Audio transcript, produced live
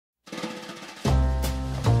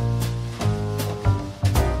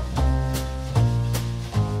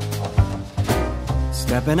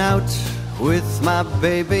Stepping out with my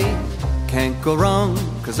baby, can't go wrong,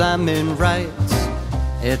 'cause I'm in rights.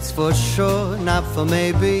 It's for sure, not for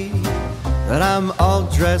maybe, that I'm all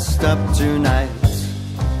dressed up tonight.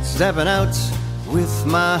 Stepping out with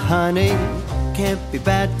my honey, can't be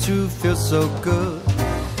bad to feel so good.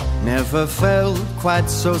 Never felt quite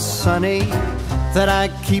so sunny that I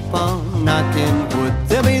keep on knocking wood.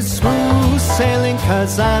 There'll be smooth sailing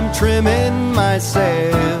 'cause I'm trimming my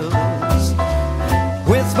sails,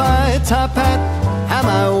 with my top hat and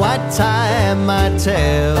my white tie and my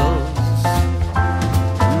tails.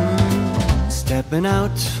 Stepping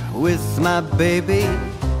out with my baby,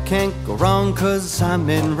 can't go wrong 'cause I'm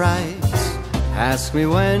in rights. Ask me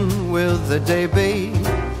when will the day be?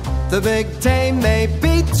 The big day may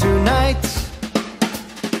be tonight.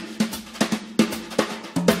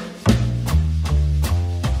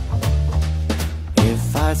 If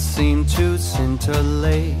I seem to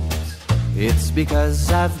scintillate, it's because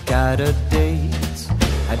I've got a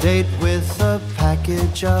date with a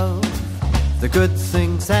package of the good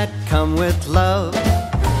things that come with love.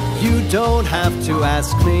 You don't have to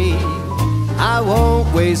ask me, I won't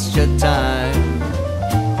waste your time.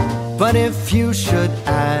 But if you should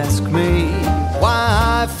ask me why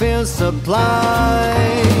I feel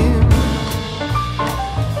sublime,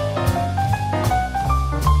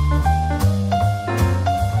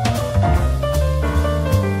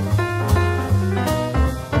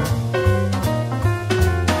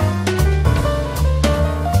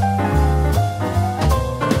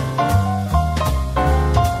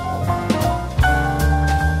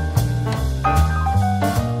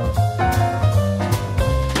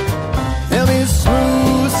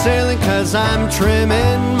 sailing 'cause I'm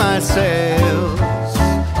trimming my sails,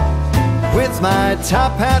 with my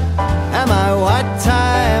top hat and my white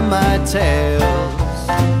tie and my tails.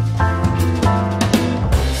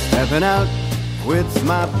 Stepping out with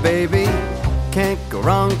my baby, can't go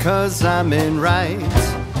wrong 'cause I'm in rights.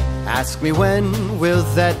 Ask me when will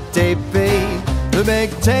that day be? The big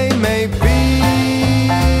day may be